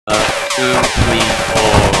2, 3, 4.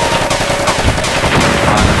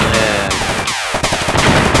 I'm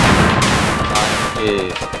here.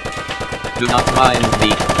 Do not mind me.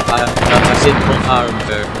 I'm just a simple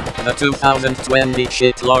farmer. The 2020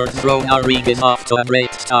 shitlord Rona Reague is off to a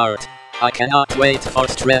great start. I cannot wait for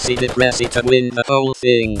Stressy Depressy to win the whole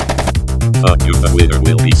thing. Fuck you, the winner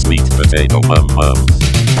will be sweet potato mums.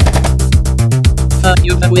 Fuck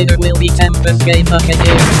you, the winner will be Tempest Game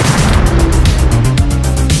Again.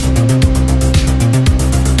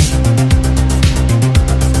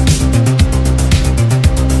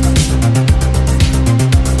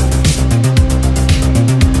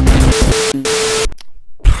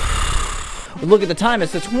 Look at the time,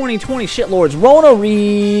 it's the 2020 shitlords Rona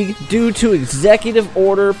Reague. Due to executive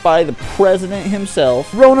order by the president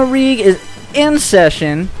himself, Rona Reague is in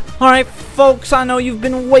session. Alright folks, I know you've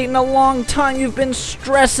been waiting a long time, you've been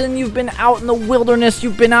stressing, you've been out in the wilderness,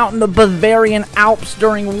 you've been out in the Bavarian Alps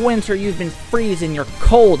during winter, you've been freezing, you're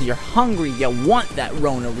cold, you're hungry, you want that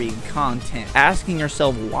Rona Reague content. Asking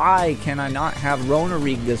yourself, why can I not have Rona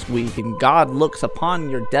Reague this week? And God looks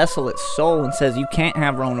upon your desolate soul and says, you can't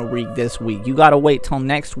have Rona Reague this week. You gotta wait till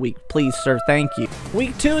next week. Please, sir, thank you.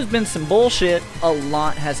 Week 2 has been some bullshit. A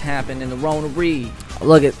lot has happened in the Rona Reague.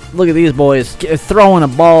 Look at these boys throwing a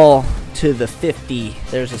ball to the 50.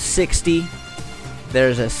 There's a 60.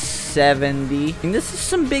 There's a 70. And this is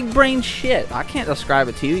some big brain shit. I can't describe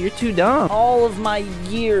it to you. You're too dumb. All of my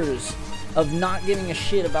years of not giving a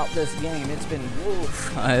shit about this game, it's been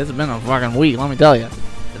it's been a fucking week, let me tell you.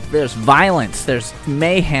 There's violence, there's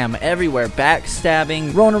mayhem everywhere,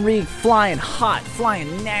 backstabbing, Rona Reague flying hot,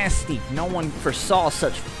 flying nasty. No one foresaw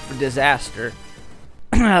such disaster.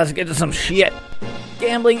 Let's get to some shit.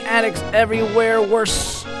 Gambling addicts everywhere were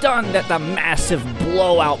stunned at the massive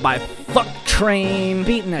blowout by Fuck Train,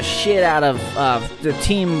 beating the shit out of the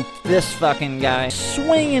team, this fucking guy,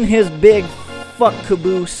 swinging his big fuck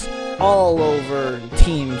caboose all over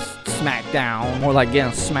Team SmackDown. More like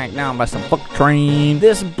getting smacked down by some Fuck Train.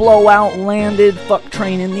 This blowout landed Fuck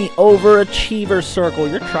Train in the overachiever circle.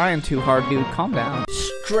 You're trying too hard, dude. Calm down.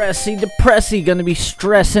 Stressy Depressy gonna be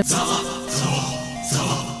stressing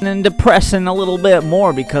and depressing a little bit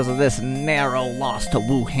more because of this narrow loss to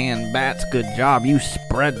Wuhan Bats. Good job, you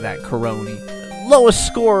spread that corona. Lowest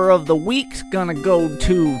scorer of the week's gonna go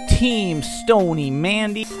to Team Stony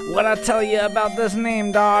Mandy. What I tell you about this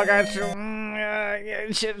name, dog? I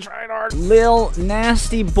should try hard. Lil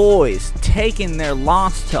Nasty Boys taking their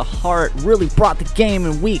loss to heart really brought the game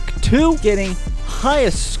in week 2, getting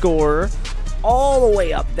highest scorer all the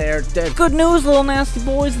way up there. Good news, Lil Nasty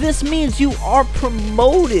Boys. This means you are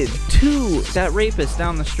promoted to that rapist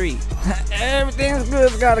down the street. Everything's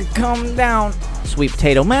good's gotta come down. Sweet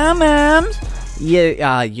potato mams.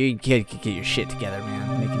 Yeah, you get your shit together,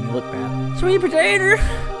 man. Making me look bad. Sweet potato.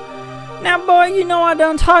 Now, boy, you know I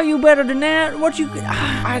done taught you better than that. What you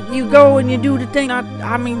go and you do the thing.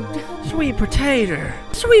 I mean, sweet potato.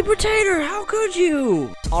 Sweet potato, how could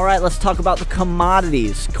you? All right, let's talk about the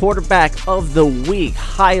commodities. Quarterback of the week,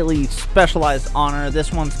 highly specialized honor.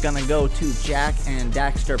 This one's gonna go to Jack and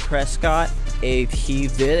Daxter Prescott. He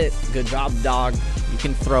did it. Good job, dog. You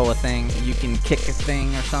can throw a thing. You can kick a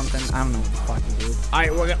thing or something. I don't know what the fuck you do. All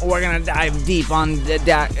right, we're gonna dive deep on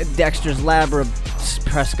Dexter's Labra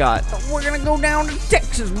Prescott. We're gonna go down to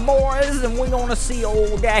Texas, boys, and we're gonna see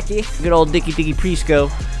old Dacky, good old Dicky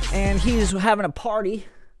Presco, and he's having a party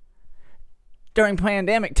during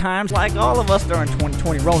pandemic times, like all of us during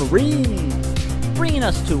 2020. Rona Reague, bringing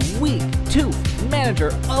us to week 2.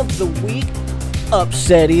 Manager of the week,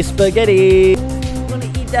 Upsetty Spaghetti. Ooh, gonna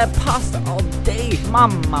eat that pasta all day.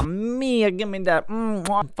 Mamma mia, give me that. I'm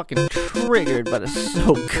fucking triggered, but it's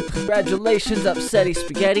so good. Congratulations, Upsetty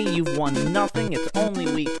Spaghetti. You've won nothing. It's only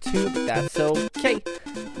week 2, but that's okay.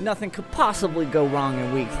 Nothing could possibly go wrong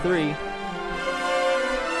in week 3.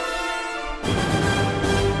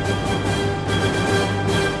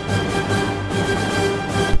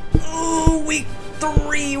 Week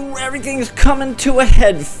 3, everything's coming to a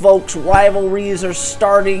head, folks. Rivalries are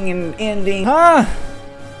starting and ending.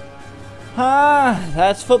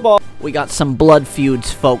 That's football. We got some blood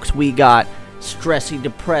feuds, folks. We got Stressy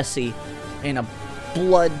Depressy in a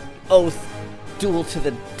blood oath duel to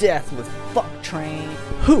the death with Fuck Train.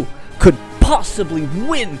 Who could possibly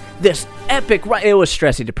win this epic ride? It was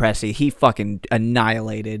stressy depressy. He fucking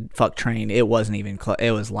annihilated Fuck Train. It wasn't even close.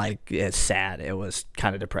 It was like, it's sad. It was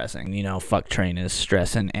kind of depressing. You know, Fuck Train is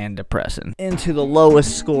stressing and depressing. Into the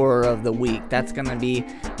lowest scorer of the week. That's gonna be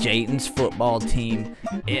Jayton's football team.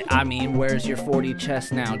 I mean, where's your 40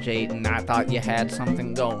 chest now, Jayton? I thought you had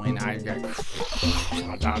something going.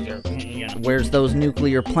 Where's those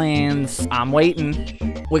nuclear plans? I'm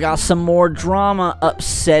waiting. We got some more drama.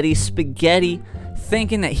 Upsetty Spaghetti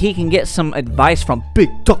thinking that he can get some advice from Big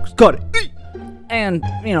Dog's Got It. And,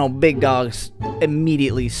 you know, Big Dog's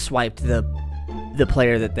immediately swiped the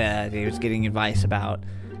player that he was getting advice about.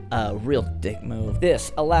 Real dick move.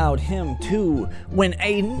 This allowed him to win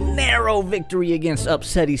a narrow victory against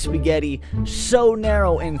Upsetty Spaghetti. So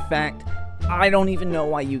narrow, in fact, I don't even know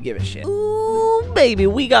why you give a shit. Ooh, baby,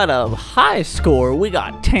 we got a high score. We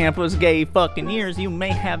got Tampa's gay fucking ears. You may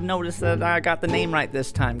have noticed that I got the name right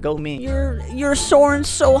this time. Go me. You're soaring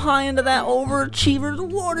so high into that overachievers.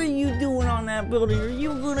 What are you doing on that building? Are you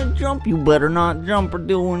gonna jump? You better not jump or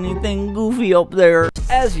do anything goofy up there.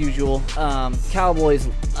 As usual, Cowboys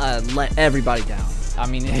let everybody down. I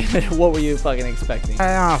mean, what were you fucking expecting?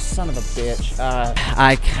 Oh, son of a bitch.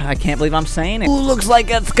 I can't believe I'm saying it. Ooh, looks like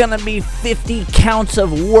it's gonna be 50 counts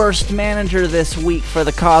of worst manager this week for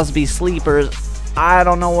the Cosby Sleepers. I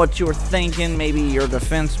don't know what you were thinking. Maybe your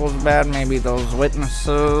defense was bad. Maybe those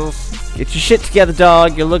witnesses. Get your shit together,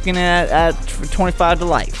 dog. You're looking at 25 to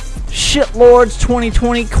life. Shitlords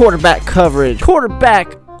 2020 quarterback coverage.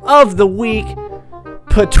 Quarterback of the week.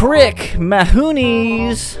 Patrick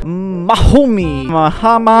Mahomes.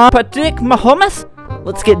 Patrick Mahomes?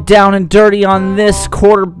 Let's get down and dirty on this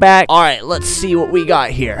quarterback. Alright, let's see what we got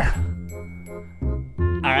here.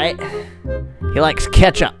 Alright. He likes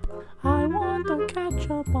ketchup. I want the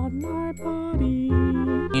ketchup on my body.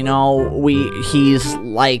 You know, he's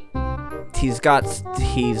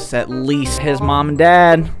at least his mom and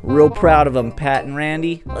dad. Real proud of him, Pat and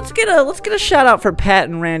Randy. Let's get a shout out for Pat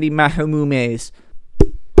and Randy Mahomes.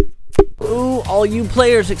 Ooh, all you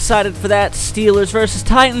players excited for that Steelers versus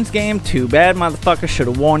Titans game. Too bad, motherfucker. Should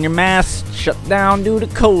have worn your mask. Shut down due to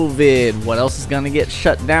COVID. What else is gonna get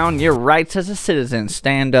shut down? Your rights as a citizen.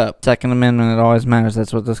 Stand up. Second Amendment, it always matters.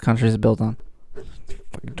 That's what this country is built on.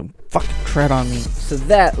 Don't fucking tread on me. So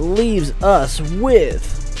that leaves us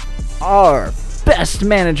with our best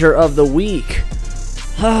manager of the week.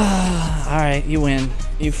 Alright, you win.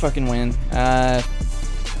 You fucking win.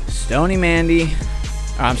 Stony Mandy.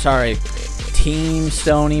 I'm sorry, Team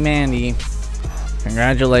Stony Mandy.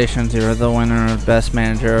 Congratulations, you're the winner of Best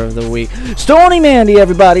Manager of the Week. Stony Mandy,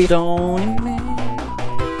 everybody! Stony Mandy.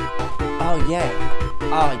 Oh, yeah.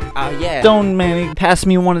 Oh, yeah. Stony Mandy, pass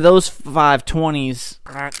me one of those 520s.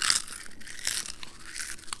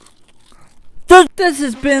 This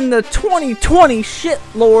has been the 2020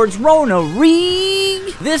 Shitlords Rona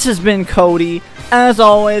Reague. This has been Cody. As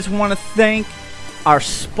always, want to thank our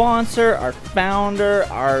sponsor, our founder,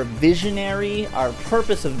 our visionary, our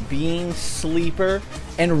purpose of being Sleeper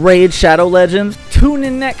and Raid Shadow Legends. Tune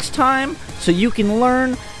in next time so you can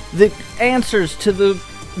learn the answers to the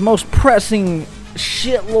most pressing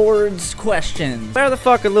Shitlords questions. Where the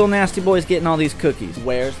fuck are Lil Nasty Boys getting all these cookies?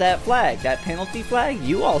 Where's that flag? That penalty flag?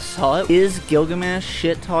 You all saw it. Is Gilgamesh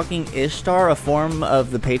shit-talking Ishtar a form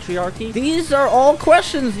of the patriarchy? These are all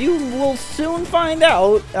questions you will soon find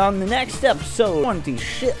out on the next episode. 20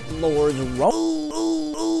 Shitlords Rona.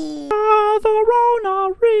 The Rona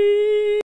Reague.